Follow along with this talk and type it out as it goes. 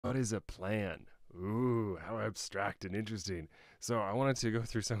What is a plan? Ooh, how abstract and interesting. So I wanted to go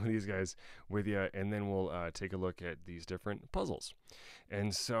through some of these guys with you, and then we'll take a look at these different puzzles.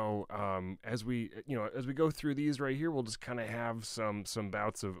 And so as we go through these right here, we'll just kind of have some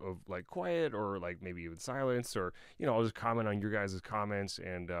bouts of like quiet or like maybe even silence, or I'll just comment on your guys' comments,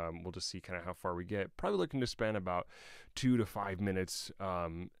 and we'll just see kind of how far we get. Probably looking to spend about 2 to 5 minutes,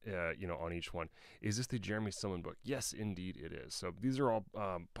 on each one. Is this the Jeremy Stillman book? Yes, indeed it is. So these are all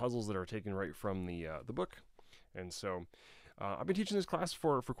puzzles that are taken right from the book, and so I've been teaching this class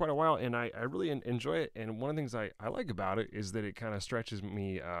for quite a while, and I really enjoy it. And one of the things I like about it is that it kind of stretches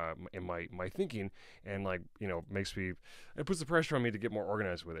me in my thinking, and makes me, it puts the pressure on me to get more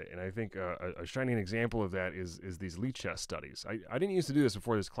organized with it. And I think a shining example of that is these Lichess studies. I didn't used to do this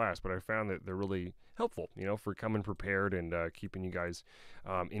before this class, but I found that they're really helpful, for coming prepared and keeping you guys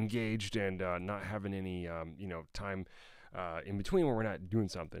engaged and not having any time in between when we're not doing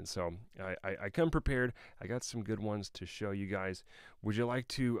something. So I come prepared. I got some good ones to show you guys. Would you like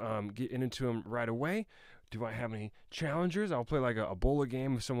to get into them right away? Do I have any challengers? I'll play like a bowler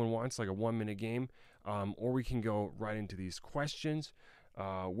game if someone wants, like a 1 minute game. Or we can go right into these questions.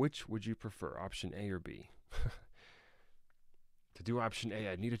 Which would you prefer, option A or B? To do option A,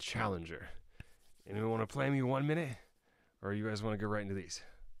 I need a challenger. Anyone want to play me 1 minute? Or you guys want to go right into these?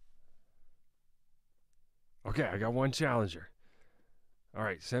 Okay, I got one challenger. All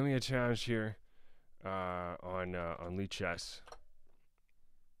right, send me a challenge here on Lichess.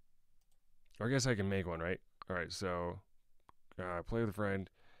 Or I guess I can make one, right? All right, so play with a friend,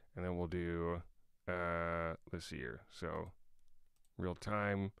 and then we'll do. Let's see here. So real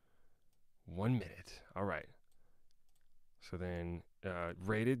time, 1 minute. All right. So then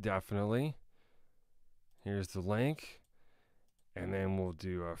rated definitely. Here's the link, and then we'll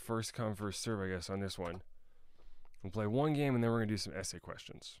do first come first serve, I guess, on this one. We'll play one game, and then we're gonna do some essay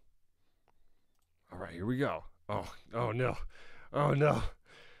questions. All right, here we go. Oh no, oh no.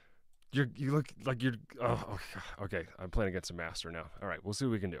 You look like you're. Oh, okay. I'm playing against a master now. All right, we'll see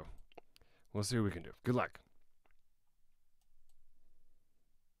what we can do. We'll see what we can do. Good luck.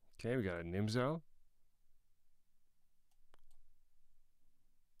 Okay, we got a Nimzo.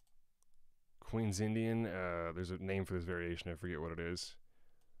 Queen's Indian. There's a name for this variation. I forget what it is.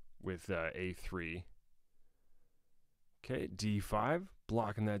 With A3. Okay, D5.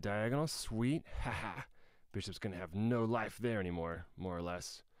 Blocking that diagonal. Sweet. Haha. Bishop's going to have no life there anymore, more or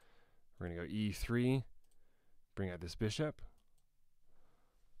less. We're going to go E3. Bring out this bishop.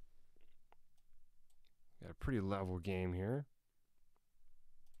 Got a pretty level game here.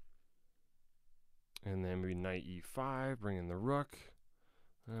 And then maybe knight E5. Bring in the rook.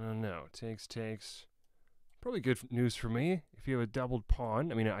 I don't know. Takes. Probably good news for me if you have a doubled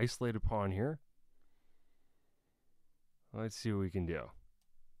pawn. I mean, an isolated pawn here. Let's see what we can do.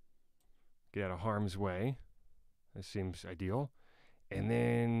 Get out of harm's way. That seems ideal. And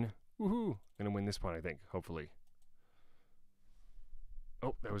then, woohoo! Gonna win this pawn, I think. Hopefully.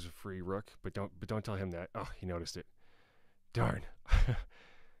 Oh, that was a free rook, but don't tell him that. Oh, he noticed it. Darn.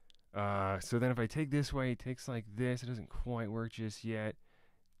 So then if I take this way, it takes like this. It doesn't quite work just yet.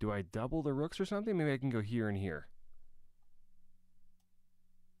 Do I double the rooks or something? Maybe I can go here and here.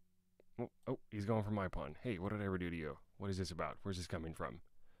 Oh, he's going for my pawn. Hey, what did I ever do to you? What is this about? Where's this coming from?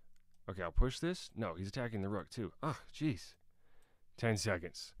 Okay, I'll push this. No, he's attacking the rook too. Oh, jeez. 10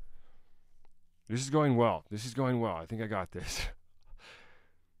 seconds. This is going well. I think I got this.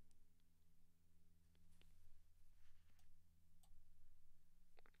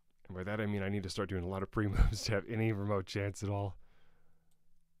 And by that I mean I need to start doing a lot of pre-moves to have any remote chance at all.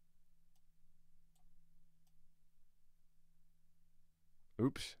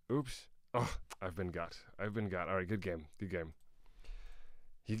 Oops. Oh, I've been got. All right, good game.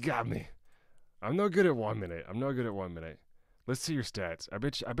 You got me. I'm no good at 1 minute. Let's see your stats. I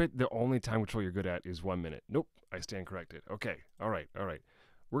bet the only time control you're good at is 1 minute. Nope, I stand corrected. Okay, all right.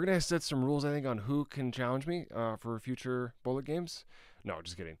 We're gonna set some rules, I think, on who can challenge me for future bullet games. No,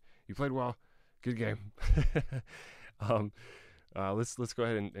 just kidding. You played well. Good game. Let's go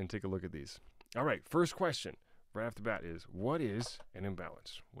ahead and take a look at these. All right, first question right off the bat is, what is an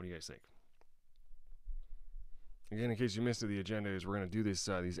imbalance? What do you guys think? Again, in case you missed it, the agenda is we're going to do these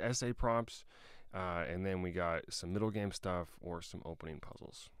essay prompts, and then we got some middle game stuff or some opening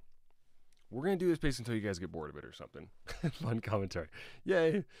puzzles. We're going to do this pace until you guys get bored of it or something. Fun commentary.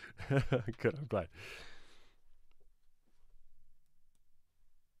 Yay. Good, I'm glad.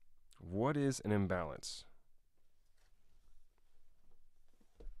 What is an imbalance?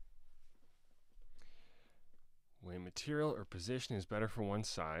 When material or position is better for one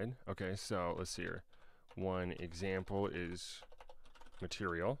side. Okay, so let's see here. One example is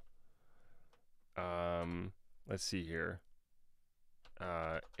material. Let's see here.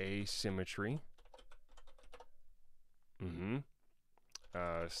 Asymmetry.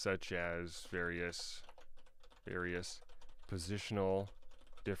 Such as various positional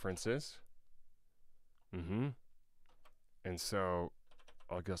differences. And so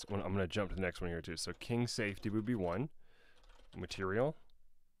I guess I'm going to jump to the next one here too. So king safety would be one. Material.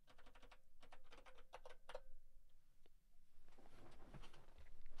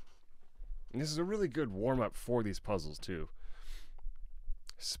 And this is a really good warm-up for these puzzles too.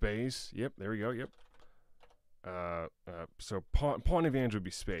 Space. Yep, there we go. Yep. So pawn advantage would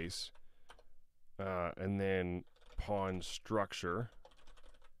be space. And then pawn structure.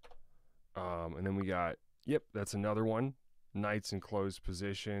 And then we got, yep, that's another one. Knights in closed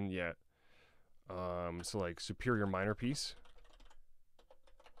position. Yeah. So like superior minor piece.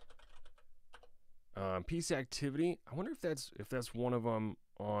 Piece activity. I wonder if that's one of them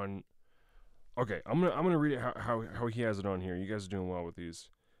on. Okay, I'm gonna read it how he has it on here. You guys are doing well with these.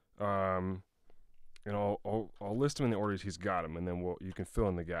 And I'll list them in the orders he's got them, and then you can fill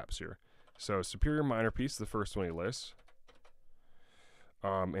in the gaps here. So superior minor piece, the first one he lists.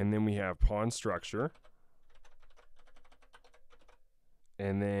 And then we have pawn structure.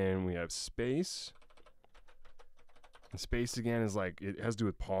 And then we have space. And space again is like, it has to do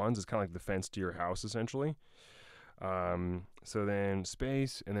with pawns. It's kind of like the fence to your house essentially. So then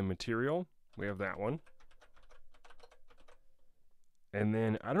space and then material. We have that one. And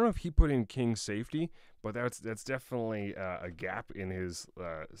then I don't know if he put in king safety, but that's definitely a gap in his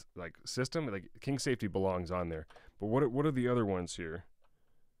like system. Like king safety belongs on there. But what are the other ones here?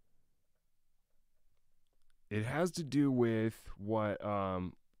 It has to do with what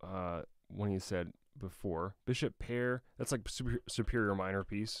when he said before, bishop pair. That's like superior minor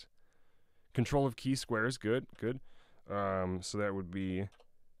piece. Control of key squares. Good. So that would be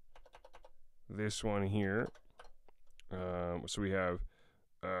this one here. So we have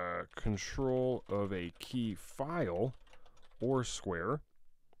control of a key file or square.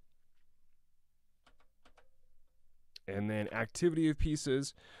 And then activity of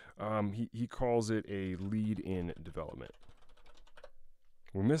pieces, he calls it a lead in development.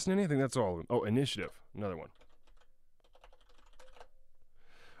 We're missing anything? That's all of them. Oh, initiative, another one.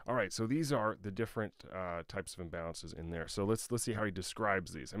 All right, so these are the different types of imbalances in there. So let's see how he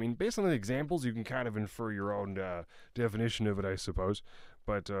describes these. I mean, based on the examples, you can kind of infer your own definition of it, I suppose.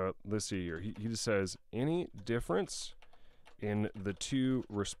 But let's see here. He just says, any difference in the two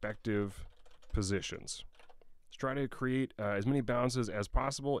respective positions. Let's try to create as many balances as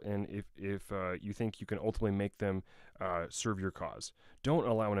possible, and if you think you can ultimately make them serve your cause. Don't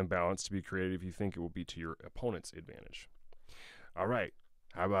allow an imbalance to be created if you think it will be to your opponent's advantage. All right.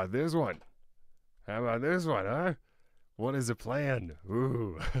 How about this one? Huh? What is the plan?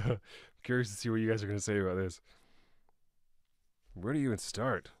 Ooh. Curious to see what you guys are going to say about this. Where do you even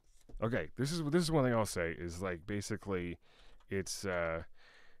start? Okay, this is one thing I'll say is like basically it's a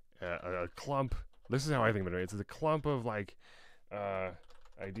clump. This is how I think about it. It's a clump of like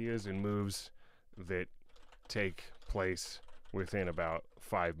ideas and moves that take place within about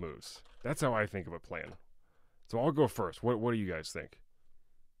 5 moves. That's how I think of a plan. So I'll go first. What do you guys think?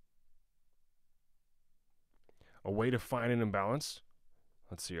 A way to find an imbalance.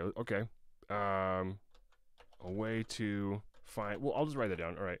 Let's see. Okay. A way to find. Well, I'll just write that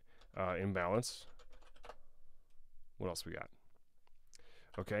down. All right. Imbalance. What else we got?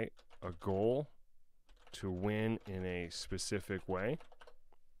 Okay. A goal to win in a specific way.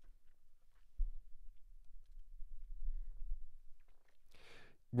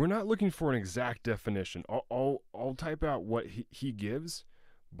 We're not looking for an exact definition. I'll type out what he gives.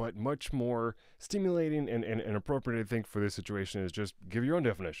 But much more stimulating and appropriate, I think, for this situation is just give your own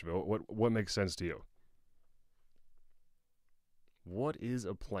definition of it. What makes sense to you? What is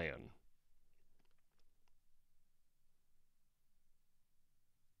a plan?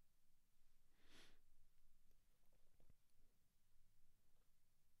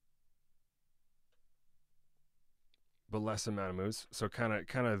 But less amount of moves. So kind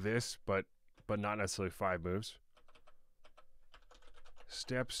of this, but not necessarily 5 moves.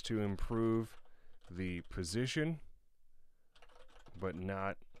 Steps to improve the position, but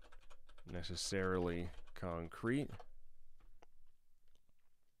not necessarily concrete.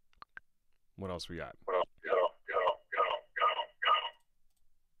 What else we got?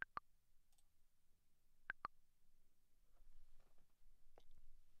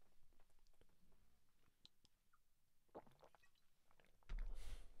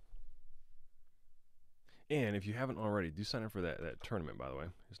 And if you haven't already, do sign up for that tournament, by the way.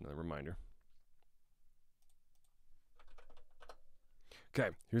 Here's another reminder. Okay,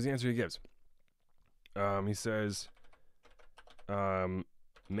 here's the answer he gives. He says,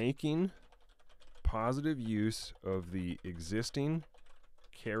 making positive use of the existing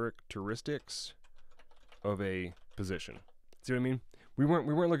characteristics of a position. See what I mean? We weren't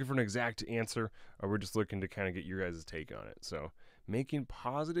looking for an exact answer. We're just looking to kind of get your guys' take on it. So, making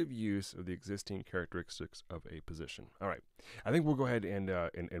positive use of the existing characteristics of a position. All right. I think we'll go ahead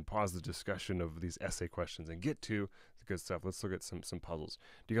and pause the discussion of these essay questions and get to the good stuff. Let's look at some puzzles.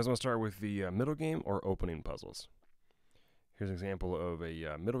 Do you guys want to start with the middle game or opening puzzles? Here's an example of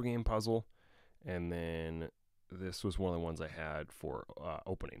a middle game puzzle, and then this was one of the ones I had for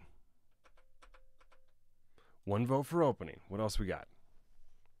opening. 1 vote for opening. What else we got?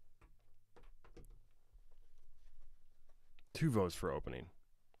 2 votes for opening.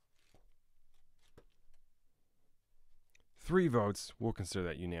 3 votes. We'll consider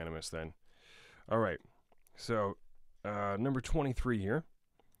that unanimous then. All right. So number 23 here.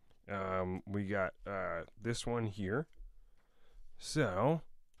 We got this one here. So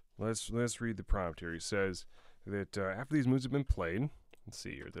let's read the prompt here. He says that after these moves have been played, let's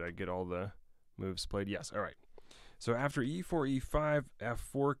see here. Did I get all the moves played? Yes. All right. So after e4, e5,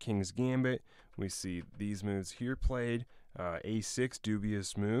 f4, King's Gambit, we see these moves here played. A6,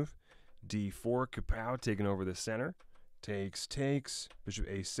 dubious move. D4, Kapow taking over the center. Takes, bishop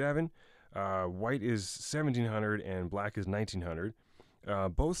A7. White is 1700 and black is 1900.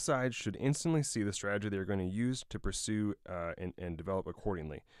 Both sides should instantly see the strategy they're going to use to pursue and develop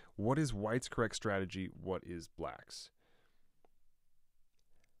accordingly. What is white's correct strategy? What is black's?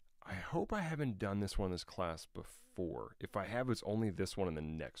 I hope I haven't done this one in this class before. If I have, it's only this one and the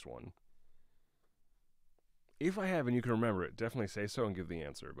next one. If I have and you can remember it, definitely say so and give the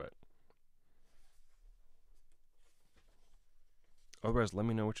answer. But otherwise, let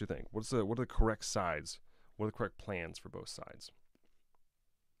me know what you think. What are the correct sides? What are the correct plans for both sides?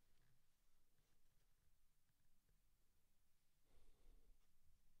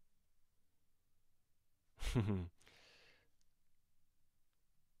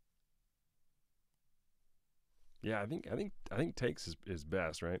 Yeah, I think takes is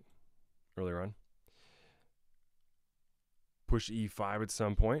best, right? Earlier on. Push e5 at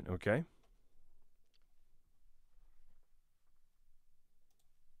some point, okay.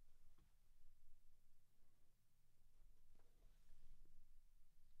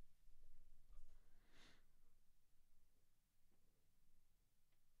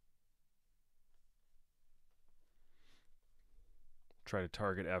 Try to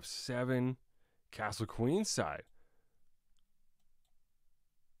target f7, castle queen side.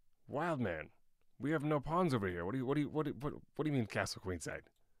 Wild man, we have no pawns over here. What do you mean castle queen side?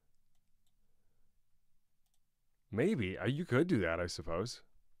 Maybe you could do that, I suppose.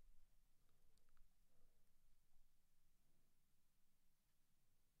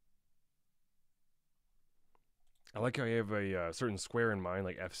 I like how you have a certain square in mind,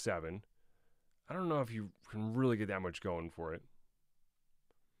 like f7. I don't know if you can really get that much going for it.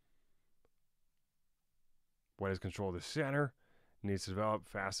 White has control of the center. Needs to develop.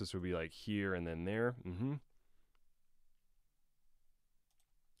 Fastest would be like here and then there.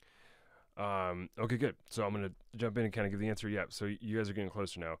 Okay, good. So I'm going to jump in and kind of give the answer. Yeah, so you guys are getting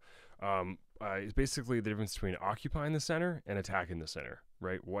closer now. It's basically the difference between occupying the center and attacking the center,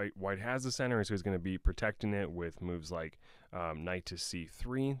 right? White has the center, and so he's going to be protecting it with moves like knight to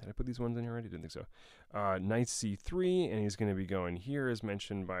c3. Did I put these ones in here already? Didn't think so. Knight c3, and he's going to be going here, as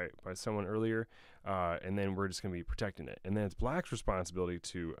mentioned by someone earlier, and then we're just going to be protecting it. And then it's black's responsibility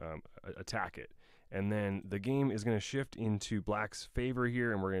to attack it. And then the game is going to shift into black's favor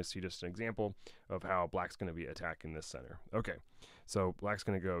here, and we're going to see just an example of how black's going to be attacking this center. Okay, so black's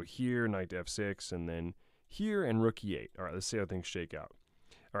going to go here, knight to f6, and then here, and rook e8. All right, let's see how things shake out.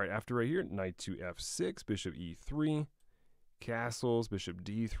 All right, after right here, knight to f6, bishop e3, castles, bishop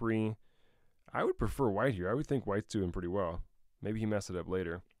d3. I would prefer white here. I would think white's doing pretty well. Maybe he messed it up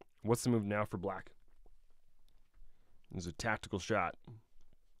later. What's the move now for black? There's a tactical shot.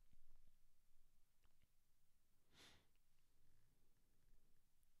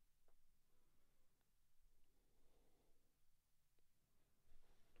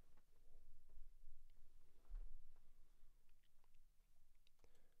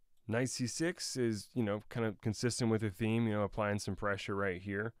 Knight c6 is, kind of consistent with the theme, applying some pressure right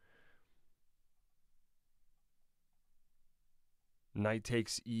here. Knight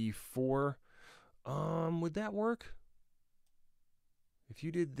takes e4. Would that work? If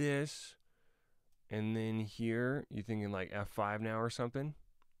you did this, and then here, you thinking like f5 now or something?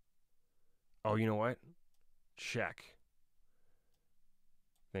 Oh, you know what? Check.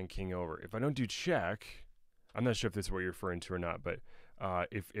 Then king over. If I don't do check, I'm not sure if this is what you're referring to or not, but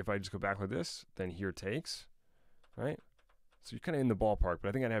If I just go back like this, then here takes, right? So you're kind of in the ballpark, but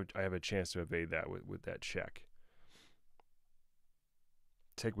I think I have a chance to evade that with that check.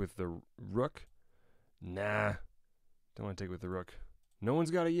 Take with the rook. Nah, don't want to take with the rook. No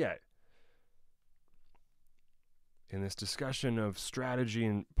one's got it yet. In this discussion of strategy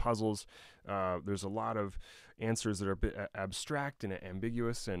and puzzles, there's a lot of answers that are a bit abstract and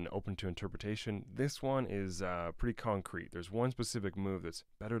ambiguous and open to interpretation. This one is pretty concrete. There's one specific move that's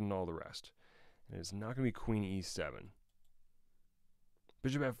better than all the rest. And it's not going to be queen e7.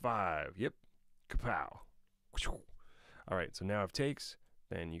 Bishop f5. Yep. Kapow. All right, so now if takes,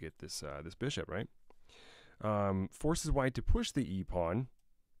 then you get this this bishop, right? Forces white to push the e-pawn,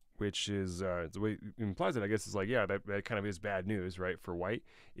 which is the way it implies it. I guess it's like, yeah, that kind of is bad news, right, for white.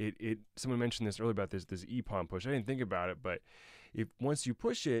 Someone mentioned this earlier about this e-pawn push. I didn't think about it, but if once you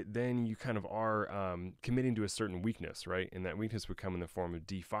push it, then you kind of are committing to a certain weakness, right? And that weakness would come in the form of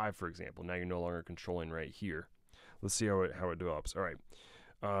d5, for example. Now you're no longer controlling right here. Let's see how it develops. All right.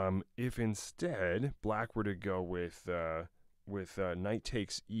 If instead black were to go with knight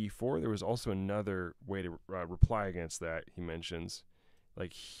takes e4, there was also another way to reply against that. He mentions,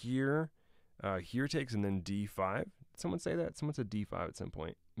 like here takes and then d5. Did someone say that? Someone said d5 at some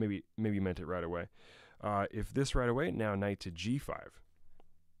point. Maybe you meant it right away. If this right away, now knight to g5.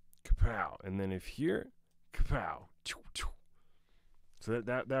 Kapow. And then if here, kapow. So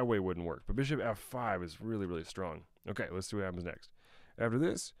that way wouldn't work. But bishop f5 is really, really strong. Okay, let's see what happens next. After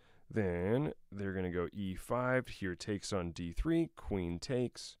this, then they're going to go e5. Here takes on d3. Queen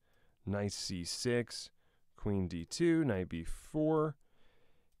takes. Knight c6. Queen d2. Knight b4.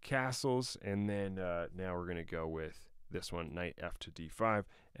 Castles. And then now we're going to go with this one, knight f to d5.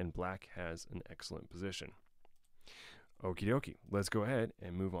 And black has an excellent position. Okie dokie. Let's go ahead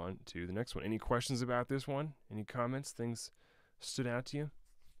and move on to the next one. Any questions about this one? Any comments? Things stood out to you?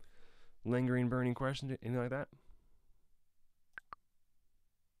 Lingering, burning questions? Anything like that?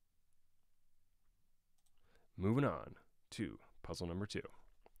 Moving on to puzzle number 2.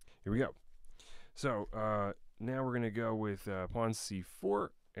 Here we go. So now we're going to go with pawn c4,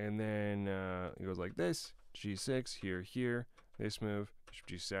 and then it goes like this. g6, here, this move, bishop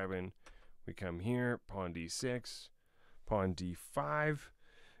g7. We come here, pawn d6, pawn d5,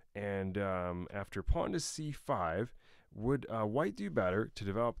 and after pawn to c5, would white do better to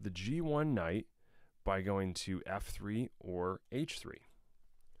develop the g1 knight by going to f3 or h3?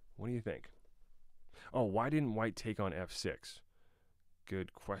 What do you think? Oh, why didn't white take on f6?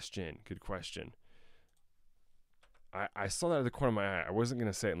 Good question. Good question. I saw that out of the corner of my eye. I wasn't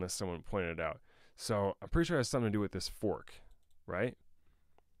going to say it unless someone pointed it out. So I'm pretty sure it has something to do with this fork, right?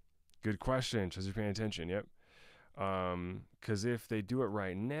 Good question. Just you're paying attention. Yep. Because if they do it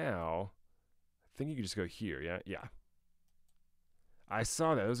right now, I think you could just go here. Yeah. Yeah. I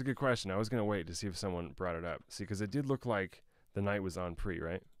saw that. That was a good question. I was going to wait to see if someone brought it up. See, because it did look like the knight was on pre,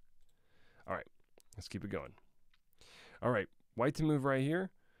 right? All right. Let's keep it going. All right, white to move right here.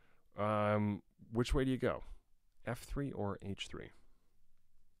 Which way do you go? F3 or H3?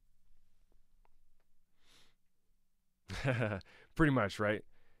 Pretty much, right?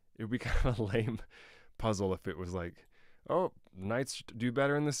 It would be kind of a lame puzzle if it was like, oh, knights do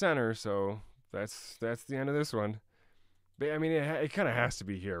better in the center, so that's the end of this one. But I mean, it kind of has to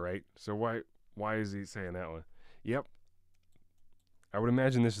be here, right? So why is he saying that one? Yep. I would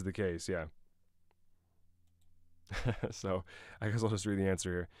imagine this is the case, yeah. So I guess I'll just read the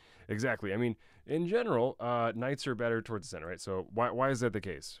answer here. Exactly. I mean, in general, knights are better towards the center, right? So why is that the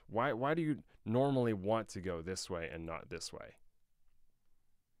case? Why do you normally want to go this way and not this way?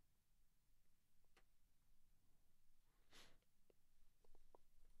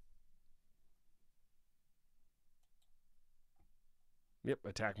 Yep,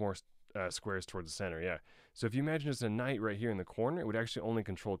 attack more squares towards the center, yeah. So if you imagine just a knight right here in the corner, it would actually only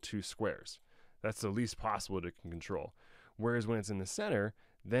control 2 squares. That's the least possible it can control. Whereas when it's in the center,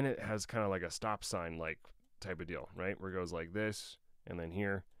 then it has kind of like a stop sign like type of deal, right? Where it goes like this and then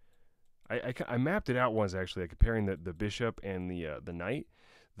here. I mapped it out once actually, comparing the bishop and the knight.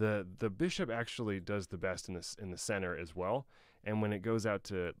 The bishop actually does the best in the center as well. And when it goes out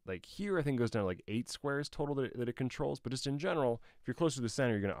to like here, I think it goes down to like 8 squares total that it controls. But just in general, if you're closer to the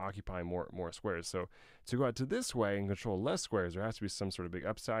center, you're going to occupy more squares. So to go out to this way and control less squares, there has to be some sort of big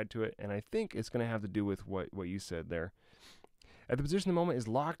upside to it. And I think it's going to have to do with what you said there. At the position the moment is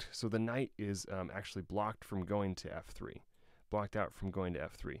locked, so the knight is actually blocked from going to f3. Blocked out from going to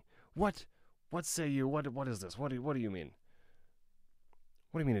f3. What say you? What is this? What do you mean?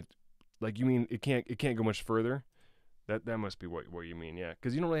 What do you mean? You mean it can't go much further? That must be what you mean, yeah.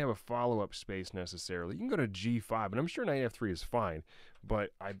 Because you don't really have a follow-up space necessarily. You can go to G5, and I'm sure knight F3 is fine,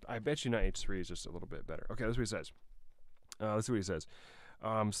 but I bet you knight H3 is just a little bit better. Okay, that's what he says. Let's see what he says.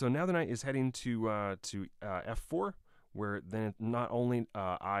 So now the knight is heading to F4, where then it not only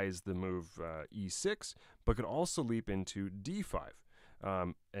eyes the move E6, but could also leap into D5.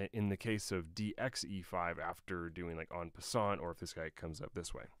 In the case of dx e5 after doing like en passant, or if this guy comes up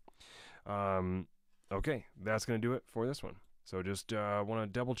this way. Okay, that's going to do it for this one. So just want to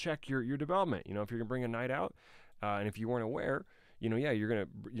double check your development. You know, if you're going to bring a knight out, and if you weren't aware, you know, yeah,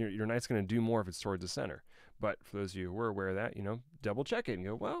 your knight's going to do more if it's towards the center. But for those of you who were aware of that, you know, double check it and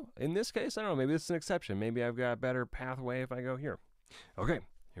go, well, in this case, I don't know, maybe this is an exception. Maybe I've got a better pathway if I go here. Okay,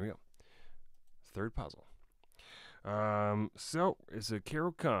 here we go. Third puzzle. So it's a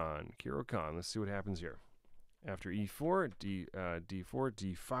Caro-Kann. Let's see what happens here. After E4, D4,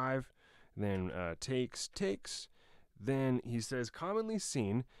 D5, then takes. Then he says commonly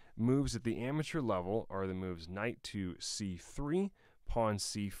seen moves at the amateur level are the moves knight to C3, pawn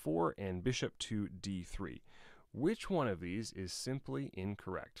C4, and bishop to D3. Which one of these is simply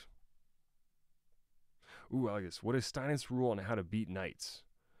incorrect? Ooh, I like this. What is Steinitz rule on how to beat knights?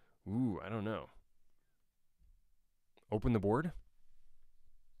 Ooh, I don't know. Open the board.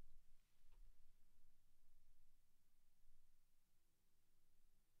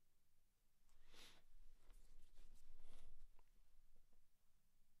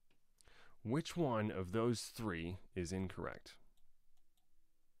 Which one of those three is incorrect?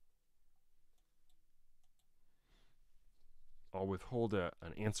 I'll withhold an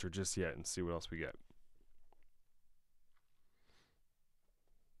answer just yet and see what else we get.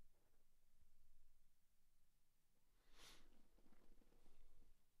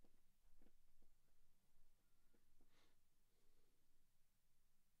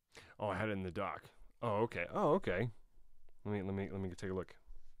 Oh, I had it in the dock. Oh, okay. Oh, okay. Let me take a look.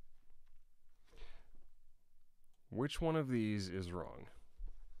 Which one of these is wrong?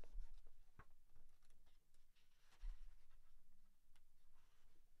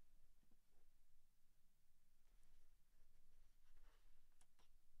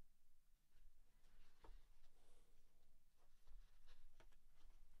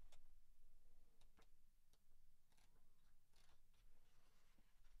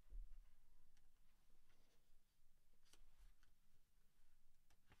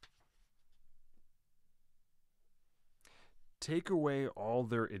 Take away all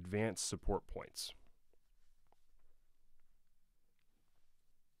their advanced support points.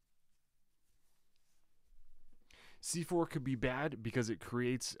 C4 could be bad because it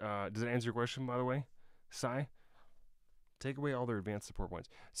creates, does it answer your question, by the way, Sai? Take away all their advanced support points.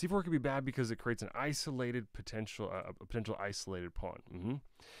 C4 could be bad because it creates an isolated potential, a potential isolated pawn.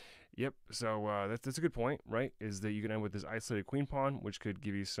 Yep, so that's a good point, right? Is that you can end with this isolated queen pawn, which could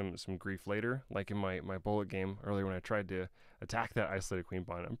give you some grief later, like in my bullet game earlier when I tried to attack that isolated queen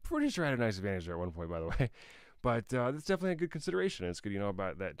pawn. I'm pretty sure I had a nice advantage there at one point, by the way. But that's definitely a good consideration. It's good, you know,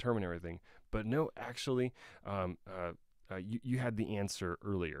 about that term and everything. But no, actually, you had the answer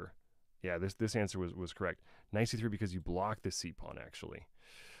earlier. Yeah, this answer was correct. Knight c3 because you blocked the c pawn, actually.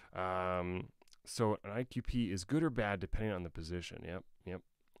 So an IQP is good or bad depending on the position. Yep.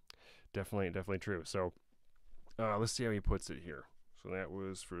 Definitely true. So let's see how he puts it here. So that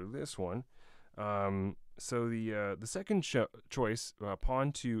was for this one. So the second choice,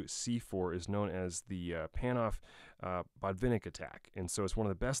 pawn to c4, is known as the Panov-Botvinnik attack, and so it's one of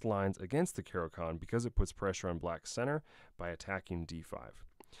the best lines against the Caro-Kann because it puts pressure on black center by attacking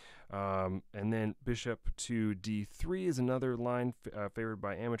d5. And then bishop to d3 is another line favored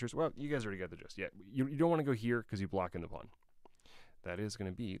by amateurs. Well, you guys already got the gist. Yeah, you don't want to go here because you block in the pawn. That is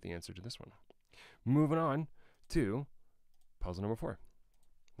going to be the answer to this one. Moving on to puzzle number 4.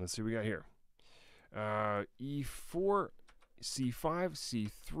 Let's see what we got here. E4, C5,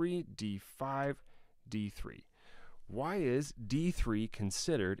 C3, D5, D3. Why is D3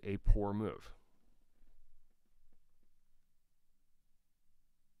 considered a poor move?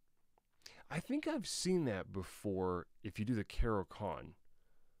 I think I've seen that before if you do the Caro-Kann.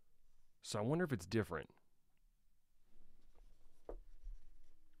 So I wonder if it's different.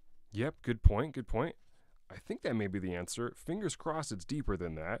 Yep, good point. I think that may be the answer. Fingers crossed it's deeper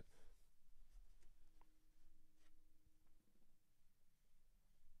than that.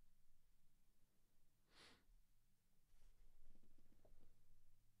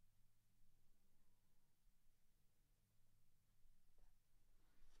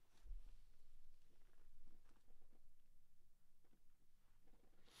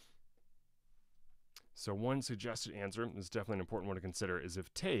 So one suggested answer, this is definitely an important one to consider, is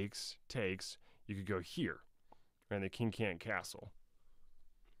if takes, you could go here, And the king can't castle.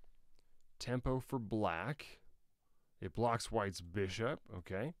 Tempo for black. It blocks white's bishop.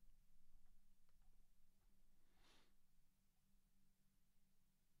 Okay.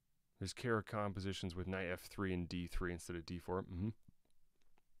 There's Caro-Kann positions with knight f3 and d3 instead of d4.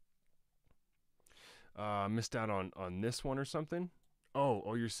 Missed out on this one or something?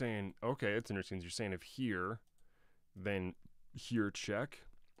 Oh, you're saying, okay, that's interesting. You're saying if here, then here check.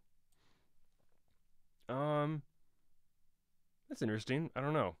 That's interesting. I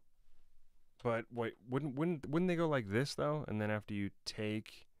don't know. But wait, wouldn't they go like this though? And then after you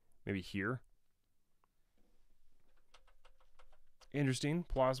take maybe here? Interesting,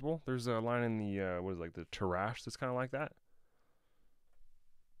 plausible. There's a line in the what is it, like the Tarrasch that's kind of like that.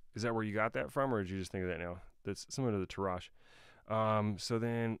 Is that where you got that from, or did you just think of that now? That's similar to the Tarrasch. So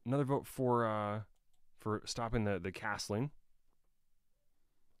then another vote for stopping the castling.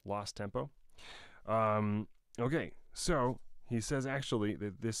 Lost tempo. Okay, so he says actually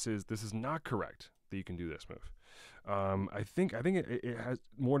that this is not correct that you can do this move. I think it has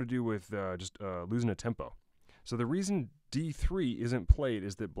more to do with just losing a tempo. So the reason d3 isn't played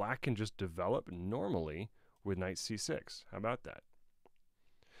is that black can just develop normally with knight c6. How about that?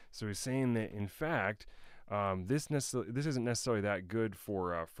 So he's saying that in fact this isn't necessarily that good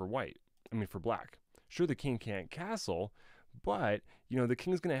for white. I mean for black. Sure, the king can't castle, but you know the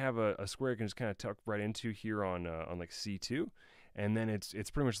king's going to have a square it can just kind of tuck right into here on like c2, and then it's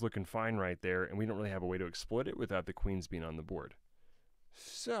pretty much looking fine right there, and we don't really have a way to exploit it without the queens being on the board.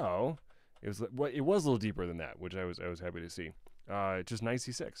 So it was a little deeper than that, which I was happy to see. Just knight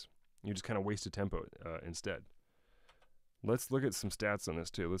c6. You just kind of wasted tempo instead. Let's look at some stats on this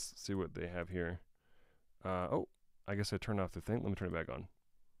too. Let's see what they have here. Oh, I guess I turned off the thing. Let me turn it back on.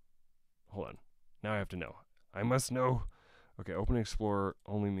 Hold on. Now I have to know. I must know. Okay, open Explorer,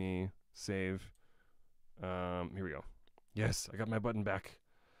 only me, save. Here we go. Yes, I got my button back.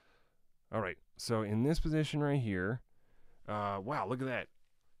 All right, so in this position right here, wow, look at that.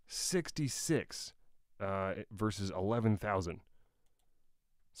 66 versus 11,000.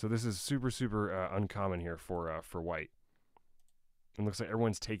 So this is super uncommon here for white. It looks like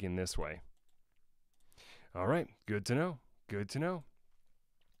everyone's taking this way. All right, good to know. Good to know.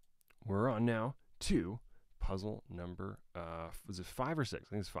 We're on now to puzzle number, was it 5 or 6? I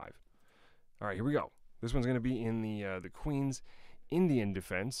think it's 5. All right, here we go. This one's going to be in the Queen's Indian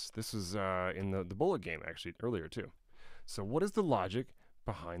defense. This is in the bullet game, actually, earlier too. So what is the logic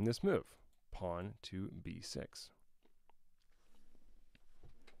behind this move? Pawn to b6.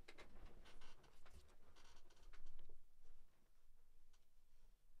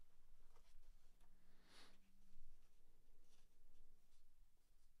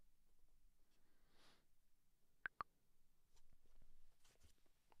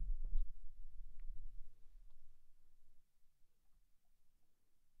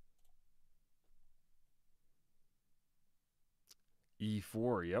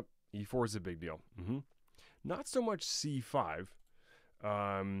 E4, yep. E4 is a big deal. Not so much C5. We're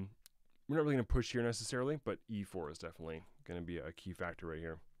not really going to push here necessarily, but E4 is definitely going to be a key factor right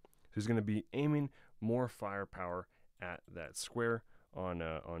here. So he's going to be aiming more firepower at that square on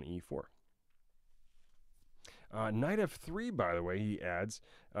E4. Knight F3, by the way, he adds,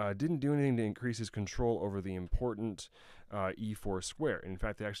 didn't do anything to increase his control over the important E4 square. In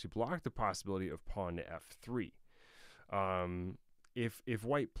fact, they actually blocked the possibility of pawn to F3. If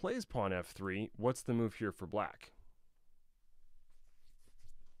white plays pawn f3, what's the move here for black?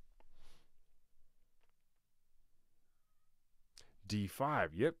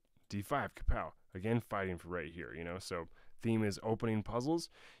 D5, yep, D5, kapow. Again, fighting for right here, you know, so theme is opening puzzles,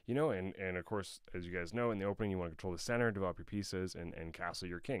 you know, and of course, as you guys know, in the opening, you want to control the center, develop your pieces, and castle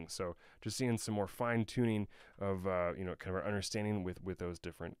your king. So just seeing some more fine-tuning of, you know, kind of our understanding with those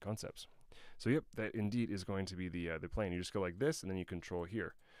different concepts. So yep, that indeed is going to be the plan. You just go like this, and then you control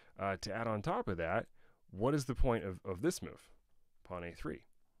here. To add on top of that, what is the point of this move? Pawn a3.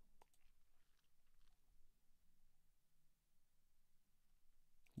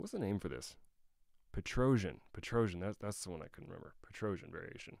 What's the name for this? Petrosian. Petrosian. That's the one I couldn't remember. Petrosian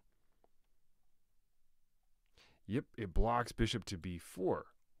variation. Yep, it blocks bishop to b4,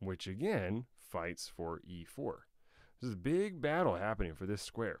 which again fights for e4. This is a big battle happening for this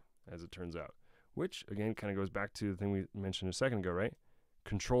square, as it turns out, which again kind of goes back to the thing we mentioned a second ago, right?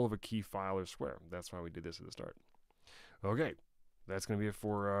 Control of a key file or square. That's why we did this at the start. Okay, that's going to be it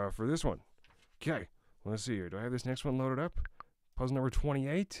for this one. Okay, let's see here. Do I have this next one loaded up? Puzzle number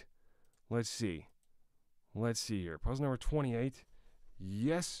 28. Let's see. Let's see here. Puzzle number 28.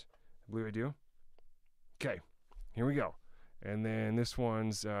 Yes, I believe I do. Okay, here we go. And then this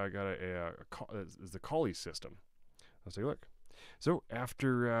one's got is the Colley system. Let's take a look. So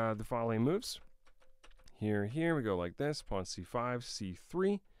after the following moves, here we go like this. Pawn c5,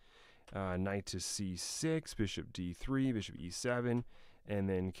 c3, knight to c6, bishop d3, bishop e7, and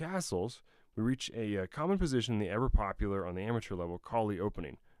then castles. We reach a common position in the ever popular on the amateur level, Collie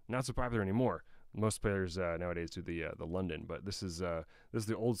opening. Not so popular anymore. Most players nowadays do the London, but this is the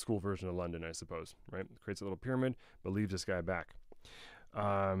old school version of London, I suppose. Right? Creates a little pyramid, but leaves this guy back.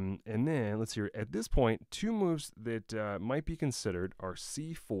 And then let's see. At this point, two moves that might be considered are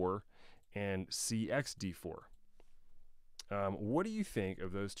c4 and cx d4. What do you think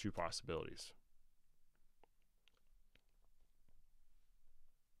of those two possibilities?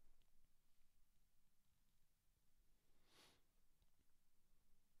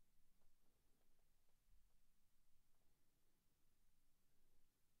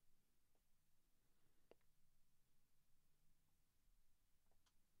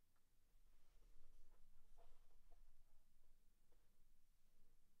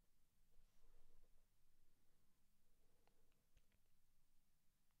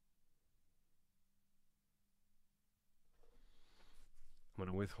 I'm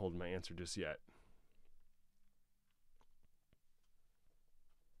going to withhold my answer just yet.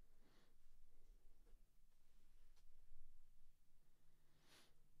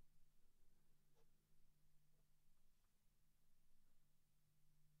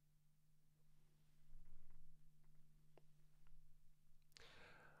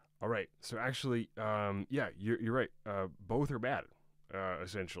 All right. So actually, yeah, you're right. Both are bad,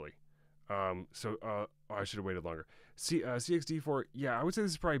 essentially. I should have waited longer. CXD4, yeah, I would say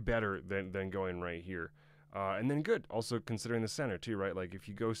this is probably better than going right here. And then good, also considering the center too, right? Like if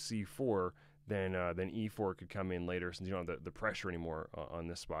you go C4, then E4 could come in later since you don't have the pressure anymore on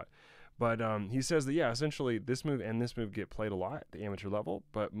this spot. But he says that, yeah, essentially this move and this move get played a lot at the amateur level,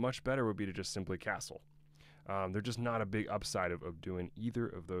 but much better would be to just simply castle. They're just not a big upside of doing either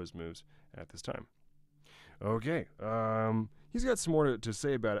of those moves at this time. Okay. He's got some more to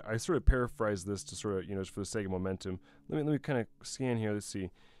say about it. I sort of paraphrased this to sort of, just for the sake of momentum. Let me kind of scan here. Let's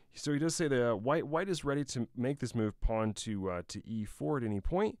see. So he does say that white is ready to make this move pawn to e4 at any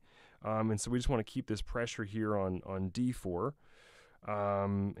point. And so we just want to keep this pressure here on d4.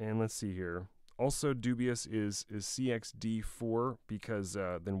 And let's see here. Also dubious is cx d4 because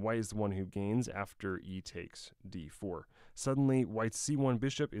then white is the one who gains after e takes d4. Suddenly, white's c1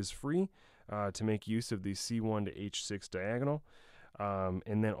 bishop is free to make use of the c1 to h6 diagonal.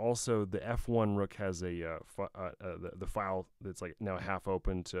 And then also the f1 rook has the file that's like now half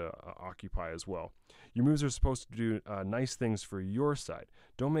open to occupy as well. Your moves are supposed to do nice things for your side.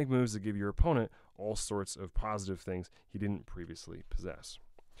 Don't make moves that give your opponent all sorts of positive things he didn't previously possess.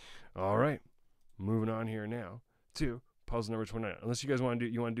 All right, moving on here now to puzzle number 29. Unless you guys want to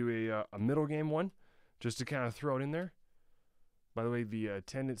do a middle game one, just to kind of throw it in there. By the way, the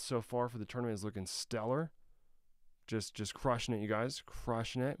attendance so far for the tournament is looking stellar. Just crushing it, you guys.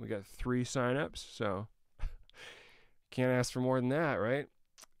 Crushing it. We got 3 signups, so can't ask for more than that, right?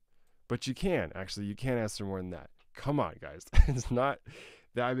 But you can. Actually, you can't ask for more than that. Come on, guys. It's not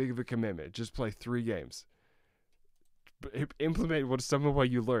that big of a commitment. Just play 3 games. Implement some of what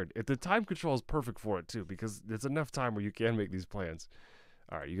you learned. If the time control is perfect for it, too, because there's enough time where you can make these plans.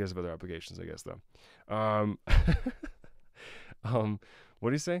 All right, you guys have other applications, I guess, though. What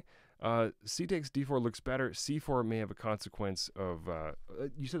do you say? C takes d4 looks better. C4 may have a consequence of.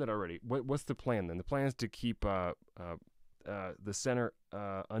 You said that already. What's the plan then? The plan is to keep the center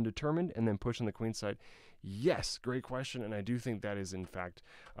undetermined and then push on the queen side. Yes, great question, and I do think that is in fact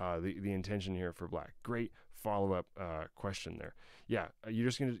the intention here for black. Great follow-up question there. Yeah, you're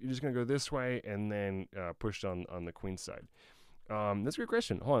just gonna go this way and then push on the queen side. That's a great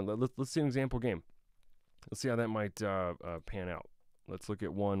question. Hold on, let's see an example game. Let's see how that might pan out. Let's look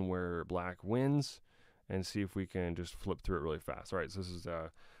at one where black wins and see if we can just flip through it really fast. All right, so this is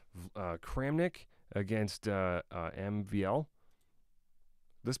Kramnik against MVL.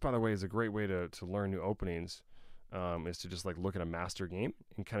 This, by the way, is a great way to learn new openings, is to just like look at a master game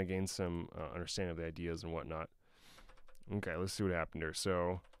and kind of gain some understanding of the ideas and whatnot. Okay, let's see what happened here.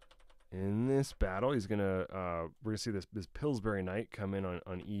 So in this battle, we're gonna see this Pillsbury Knight come in on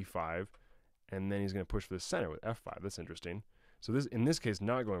e5, and then he's gonna push for the center with f5. That's interesting. So this, in this case,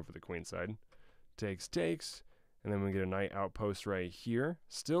 not going for the queen side. Takes, and then we get a knight outpost right here.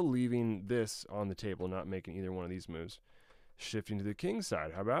 Still leaving this on the table, not making either one of these moves. Shifting to the king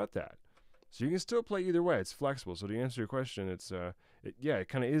side. How about that? So you can still play either way. It's flexible. So to answer your question, it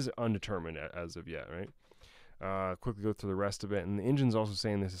kind of is undetermined as of yet, right? Quickly go through the rest of it. And the engine's also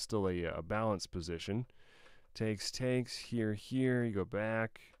saying this is still a balanced position. Takes, here, you go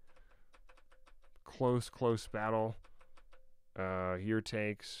back. Close battle. Here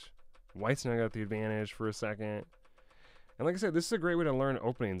takes. White's now got the advantage for a second. And like I said, this is a great way to learn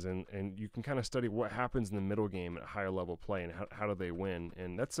openings, and you can kind of study what happens in the middle game at higher level play and how do they win.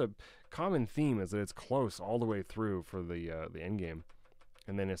 And that's a common theme, is that it's close all the way through for the end game.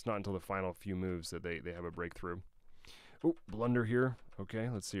 And then it's not until the final few moves that they have a breakthrough. Oh, blunder here. Okay,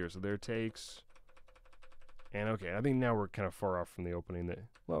 let's see here. So there takes. And okay, I think now we're kind of far off from the opening.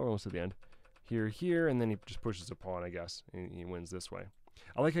 Well, we're almost at the end. Here, and then he just pushes a pawn, I guess, and he wins this way.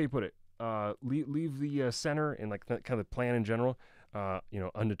 I like how you put it. Leave the center and like kind of the plan in general,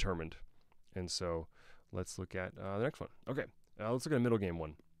 undetermined. And so let's look at the next one. Okay, let's look at a middle game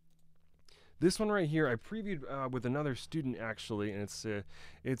one. This one right here, I previewed with another student actually, and it's a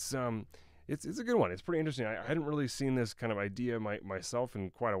good one. It's pretty interesting. I hadn't really seen this kind of idea myself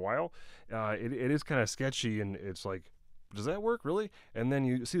in quite a while. It is kind of sketchy, and it's like, does that work really? And then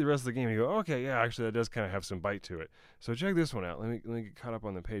you see the rest of the game and you go, okay, yeah, actually that does kind of have some bite to it. So check this one out. Let me get caught up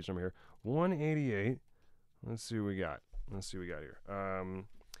on the page number here. 188. Let's see what we got. Here.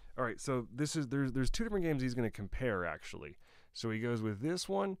 All right, so there's two different games he's going to compare actually. So he goes with this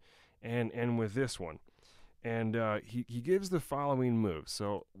one and with this one. And he gives the following moves.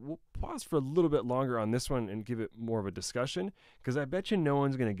 So we'll pause for a little bit longer on this one and give it more of a discussion, because I bet you no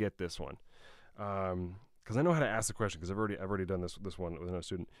one's going to get this one. Because I know how to ask the question, because I've already done this one with another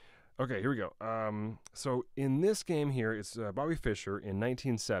student. Okay, here we go. So in this game here, it's Bobby Fischer in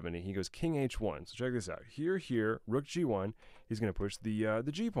 1970. He goes King H1. So check this out. Here, Rook G1. He's going to push the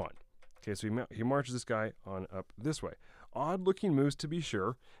G pawn. Okay, so he marches this guy on up this way. Odd-looking moves to be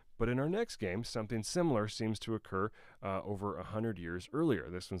sure, but in our next game, something similar seems to occur over 100 years earlier.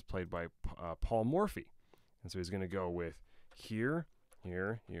 This one's played by Paul Morphy. And so he's going to go with here,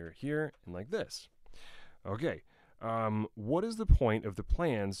 and like this. Okay, what is the point of the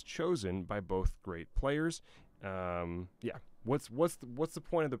plans chosen by both great players? Yeah, what's the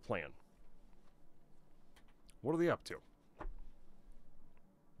point of the plan? What are they up to?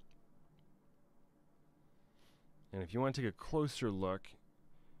 And if you want to take a closer look,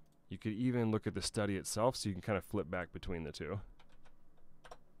 you could even look at the study itself, so you can kind of flip back between the two.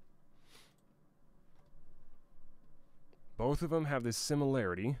 Both of them have this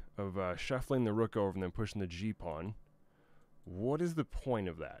similarity of shuffling the rook over and then pushing the G pawn. What is the point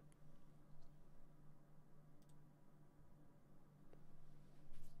of that?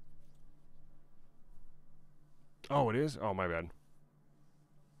 Oh, it is? Oh, my bad.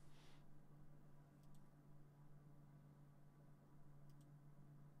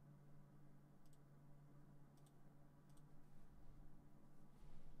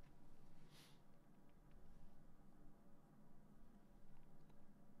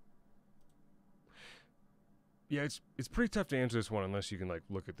 Yeah, it's pretty tough to answer this one unless you can like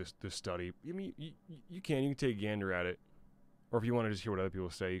look at this study. I mean, you can take a gander at it, or if you want to just hear what other people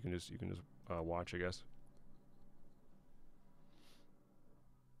say, you can just watch, I guess.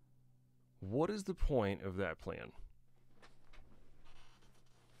 What is the point of that plan?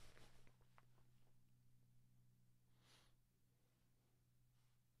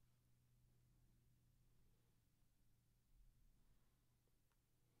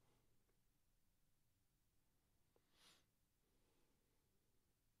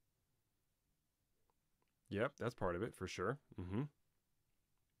 Yep, that's part of it for sure.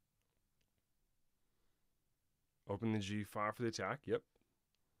 Open the G5 for the attack. Yep.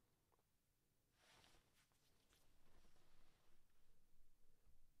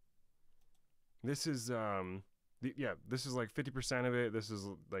 This is this is like 50% of it. This is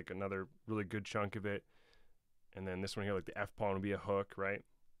like another really good chunk of it. And then this one here, like the F pawn would be a hook, right?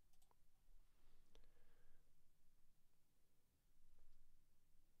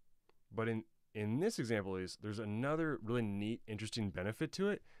 But in this example, there's another really neat, interesting benefit to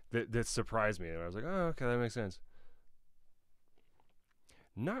it that surprised me. And I was like, oh, okay, that makes sense.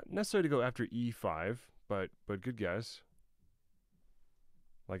 Not necessarily to go after E5, but good guess.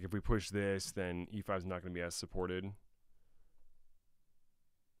 Like if we push this, then E5 is not going to be as supported.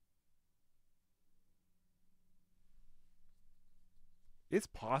 It's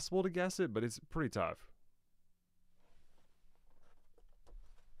possible to guess it, but it's pretty tough.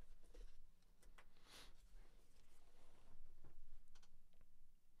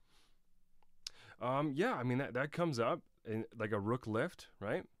 Yeah, I mean that comes up in like a rook lift,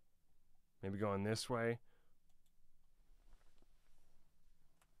 right? Maybe going this way.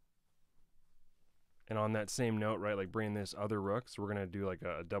 And on that same note, right, like bringing this other rook, so we're gonna do like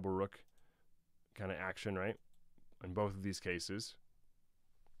a double rook kind of action, right? In both of these cases.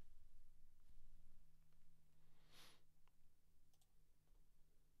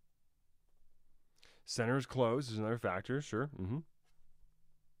 Center is closed is another factor, sure.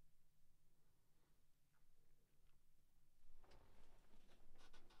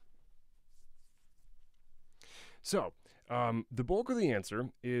 So, the bulk of the answer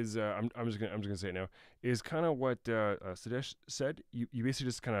is I'm just gonna say it now, is kind of what Sadesh said. You basically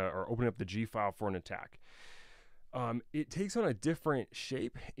just kind of are opening up the G file for an attack. It takes on a different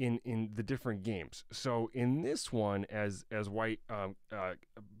shape in the different games. So in this one, as white,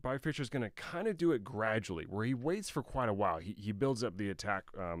 Bobby Fischer is going to kind of do it gradually, where he waits for quite a while. He builds up the attack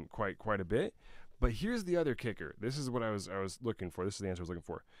quite a bit. But here's the other kicker. This is what I was looking for. This is the answer I was looking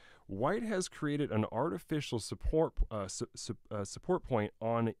for. White has created an artificial support point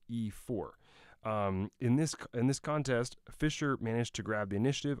on E4. In this contest, Fischer managed to grab the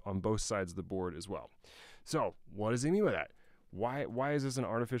initiative on both sides of the board as well. So what does he mean by that? Why is this an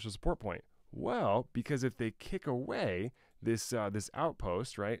artificial support point? Well, because if they kick away this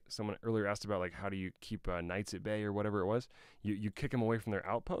outpost, right? Someone earlier asked about like how do you keep knights at bay or whatever it was. You kick them away from their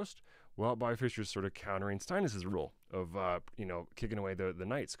outpost. Well, Bobby Fischer is sort of countering Steinis' rule of kicking away the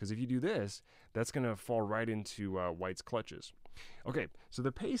knights, because if you do this, that's going to fall right into White's clutches. Okay, so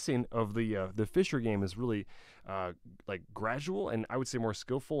the pacing of the Fischer game is really like gradual, and I would say more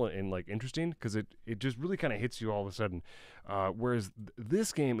skillful and like interesting, because it just really kind of hits you all of a sudden. Whereas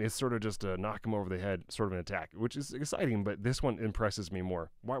this game is sort of just a knock him over the head sort of an attack, which is exciting, but this one impresses me more.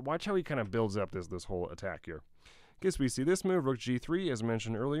 Watch how he kind of builds up this whole attack here. Guess we see this move, rook g3, as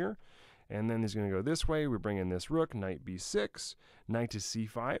mentioned earlier. And then he's going to go this way. We bring in this rook, knight b6, knight to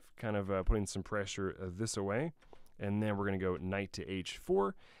c5, kind of putting some pressure this away. And then we're going to go knight to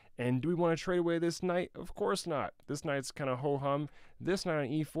h4. And do we want to trade away this knight? Of course not. This knight's kind of ho-hum. This knight on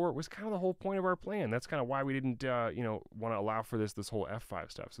e4 was kind of the whole point of our plan. That's kind of why we didn't, want to allow for this whole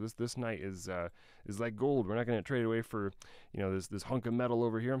f5 stuff. So this knight is like gold. We're not going to trade it away for, this hunk of metal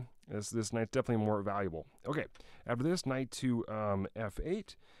over here. This knight's definitely more valuable. Okay, after this, knight to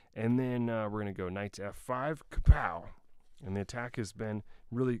f8. And then we're going to go knight to f5, kapow. And the attack has been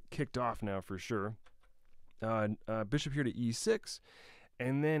really kicked off now for sure. Bishop here to e6.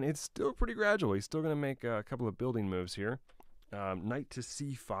 And then it's still pretty gradual. He's still going to make a couple of building moves here. Knight to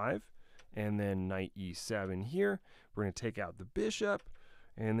c5. And then knight e7 here. We're going to take out the bishop.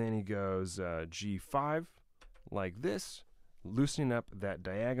 And then he goes g5 like this, loosening up that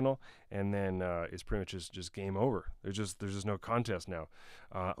diagonal, and then it's pretty much just game over. There's just no contest now.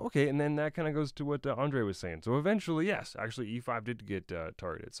 Okay, and then that kind of goes to what Andre was saying. So eventually, yes, actually e5 did get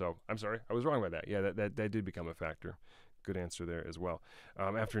targeted. So I'm sorry, I was wrong about that. Yeah, that did become a factor. Good answer there as well.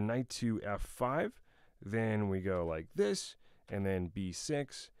 After knight to f5, then we go like this, and then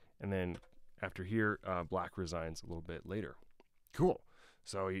b6, and then after here, black resigns a little bit later. Cool.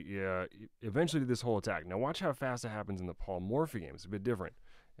 So he eventually did this whole attack. Now watch how fast it happens in the Paul Morphy game. It's a bit different.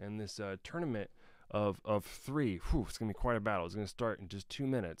 And this tournament of 3, it's going to be quite a battle. It's going to start in just 2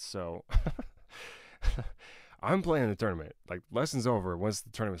 minutes. So I'm playing the tournament. Like, lesson's over once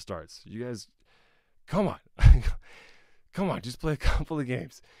the tournament starts. You guys, come on. Come on, just play a couple of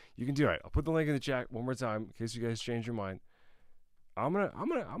games. You can do it. I'll put the link in the chat one more time in case you guys change your mind. I'm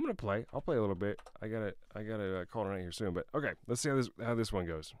gonna play. I'll play a little bit. I gotta call it a night here soon. But okay, let's see how this one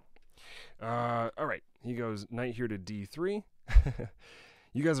goes. All right, he goes knight here to d3.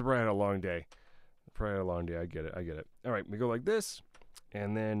 You guys have probably had a long day. I get it. All right, we go like this,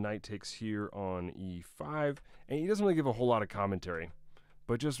 and then knight takes here on e5, and he doesn't really give a whole lot of commentary.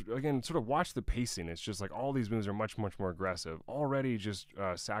 But just, again, sort of watch the pacing. It's just like all these moves are much more aggressive. Already just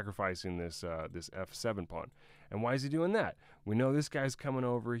sacrificing this f7 pawn. And why is he doing that? We know this guy's coming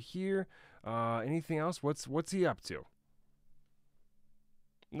over here. Anything else? What's he up to?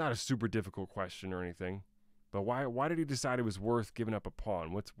 Not a super difficult question or anything. But why did he decide it was worth giving up a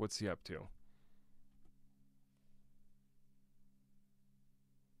pawn? What's he up to?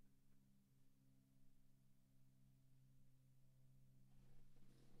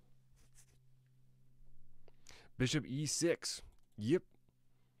 Bishop e6. Yep,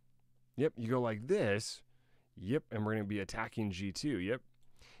 you go like this. Yep, and we're going to be attacking g2. Yep.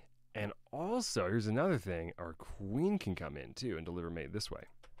 And also, here's another thing. Our queen can come in, too, and deliver mate this way.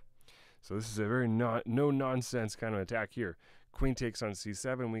 So this is a very no-nonsense kind of attack here. Queen takes on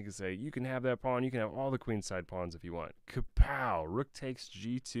c7. We can say, you can have that pawn. You can have all the queenside pawns if you want. Kapow! Rook takes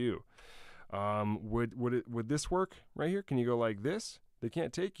g2. Would this work right here? Can you go like this? They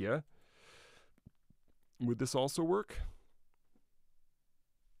can't take you. Would this also work?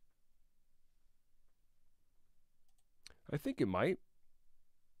 I think it might.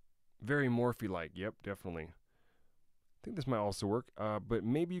 Very Morphy-like. Yep, definitely. I think this might also work. But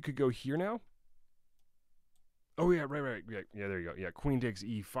maybe you could go here now. Oh, yeah, right. Yeah, there you go. Yeah, queen takes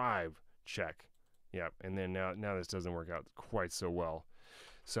e5. Check. Yeah, and then now this doesn't work out quite so well.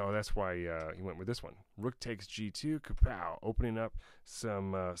 So that's why he went with this one. Rook takes g2, kapow, opening up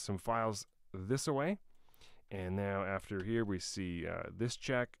some files this away. And now after here we see this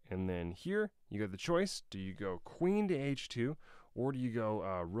check, and then here you got the choice. Do you go queen to h2, or do you go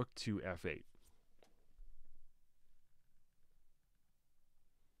rook to f8?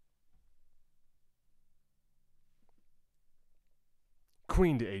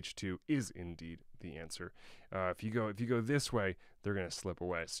 Queen to h2 is indeed the answer. If you go this way, they're going to slip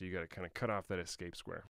away. So you got to kind of cut off that escape square.